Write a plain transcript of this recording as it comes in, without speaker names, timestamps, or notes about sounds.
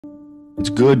It's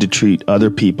good to treat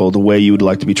other people the way you would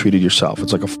like to be treated yourself.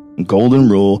 It's like a golden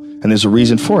rule, and there's a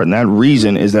reason for it. And that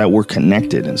reason is that we're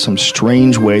connected in some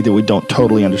strange way that we don't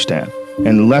totally understand. And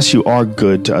unless you are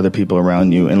good to other people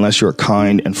around you, unless you're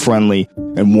kind and friendly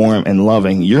and warm and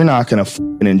loving, you're not going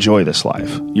to enjoy this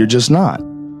life. You're just not.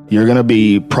 You're going to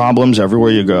be problems everywhere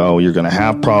you go. You're going to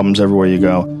have problems everywhere you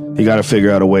go. You got to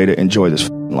figure out a way to enjoy this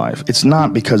life. It's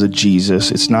not because of Jesus.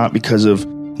 It's not because of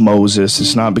Moses.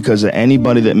 It's not because of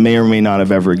anybody that may or may not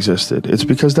have ever existed. It's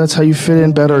because that's how you fit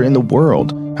in better in the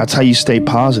world. That's how you stay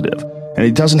positive. And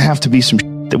it doesn't have to be some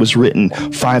that was written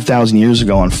 5,000 years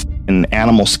ago on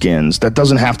animal skins. That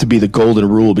doesn't have to be the golden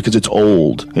rule because it's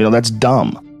old. You know, that's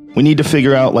dumb. We need to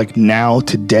figure out, like, now,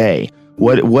 today,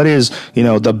 what is, you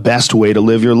know, the best way to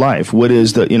live your life? What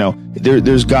is the, you know,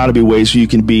 there's got to be ways where you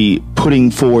can be putting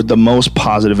forward the most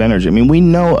positive energy. I mean, we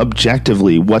know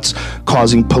objectively what's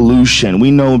causing pollution.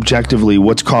 We know objectively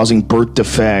what's causing birth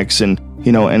defects, and,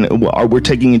 you know, and we're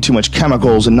taking in too much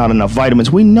chemicals and not enough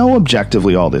vitamins. We know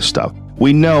objectively all this stuff.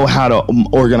 We know how to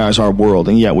organize our world,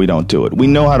 and yet we don't do it. We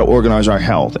know how to organize our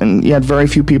health, and yet very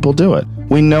few people do it.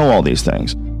 We know all these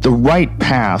things. The right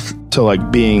path to,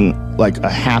 like, being like a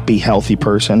happy, healthy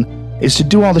person is to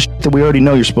do all the shit that we already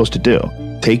know you're supposed to do.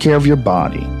 Take care of your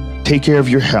body. Take care of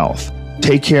your health.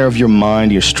 Take care of your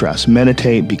mind, your stress.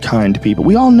 Meditate, be kind to people.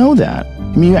 We all know that.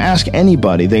 I mean, you ask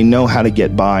anybody, they know how to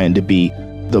get by and to be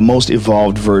the most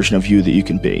evolved version of you that you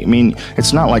can be. I mean,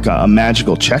 it's not like a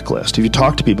magical checklist. If you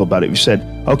talk to people about it, you said,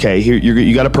 okay, here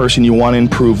you got a person, you want to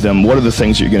improve them. What are the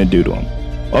things you're going to do to them?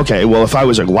 Okay, well, if I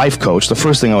was a life coach, the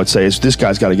first thing I would say is this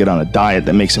guy's got to get on a diet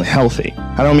that makes him healthy.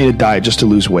 I don't mean a diet just to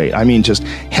lose weight. I mean just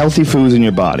healthy foods in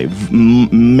your body.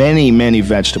 Many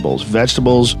vegetables.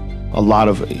 Vegetables, a lot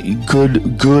of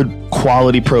good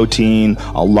quality protein,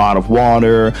 a lot of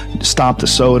water. Stop the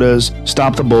sodas,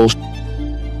 stop the bullshit.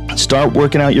 Start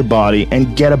working out your body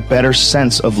and get a better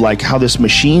sense of, like, how this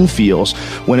machine feels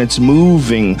when it's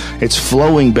moving, it's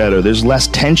flowing better, there's less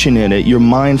tension in it, your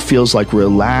mind feels like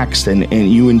relaxed, and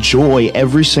you enjoy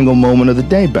every single moment of the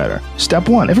day better. Step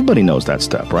one, everybody knows that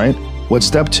step, right? What's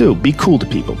step two? Be cool to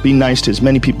people. Be nice to as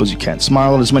many people as you can.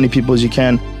 Smile at as many people as you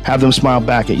can. Have them smile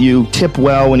back at you. Tip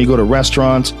well when you go to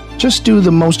restaurants. Just do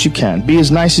the most you can. Be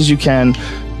as nice as you can,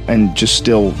 and just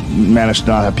still manage to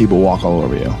not have people walk all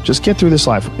over you. Just get through this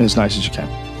life as nice as you can.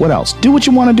 What else? Do what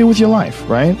you want to do with your life,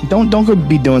 right? Don't go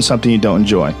be doing something you don't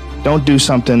enjoy. Don't do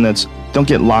something don't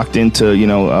get locked into, you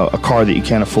know, a car that you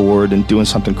can't afford and doing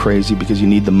something crazy because you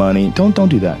need the money. Don't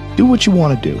do that. Do what you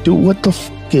want to do. Do what the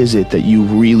f is it that you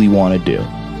really want to do?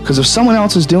 Because if someone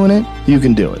else is doing it, you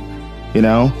can do it, you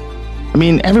know? I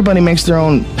mean, everybody makes their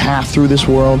own path through this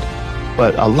world,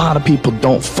 but a lot of people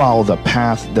don't follow the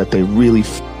path that they really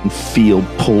feel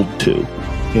pulled to.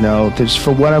 You know, just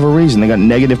for whatever reason, they got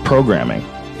negative programming.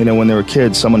 You know, when they were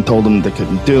kids, someone told them they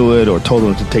couldn't do it, or told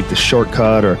them to take the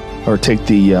shortcut, or take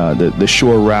the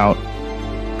shore route.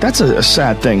 That's a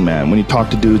sad thing, man, when you talk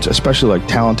to dudes, especially like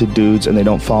talented dudes, and they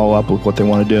don't follow up with what they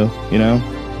want to do, you know?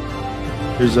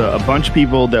 There's a bunch of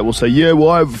people that will say, yeah, well,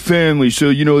 I have a family, so,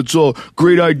 you know, it's a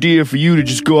great idea for you to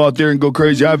just go out there and go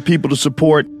crazy. I have people to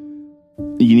support.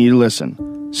 You need to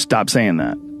listen. Stop saying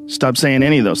that. Stop saying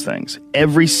any of those things.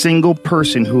 Every single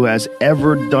person who has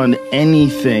ever done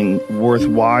anything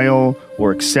worthwhile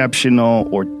or exceptional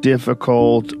or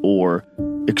difficult or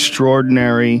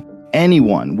extraordinary,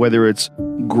 anyone, whether it's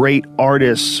great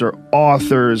artists or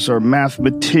authors or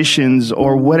mathematicians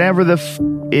or whatever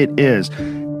it is,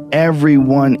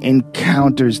 everyone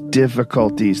encounters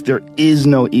difficulties. There is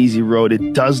no easy road.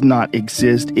 It does not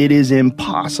exist. It is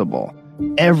impossible.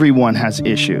 Everyone has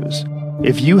issues.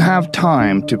 If you have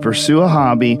time to pursue a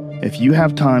hobby, if you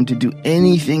have time to do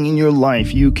anything in your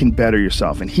life, you can better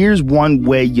yourself. And here's one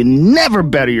way you never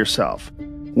better yourself.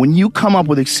 When you come up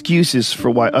with excuses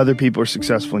for why other people are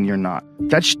successful and you're not.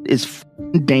 That is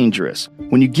dangerous.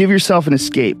 When you give yourself an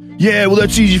escape. Yeah, well,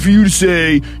 that's easy for you to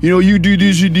say. You know, you do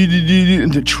this, you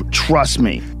do. Trust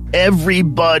me.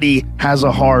 Everybody has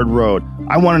a hard road.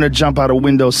 I wanted to jump out a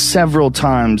window several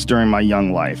times during my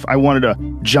young life. I wanted to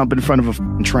jump in front of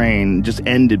a train and just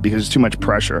end it because it's too much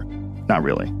pressure. Not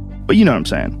really. But you know what I'm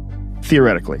saying.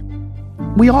 Theoretically.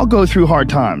 We all go through hard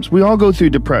times. We all go through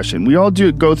depression. We all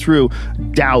go through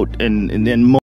doubt and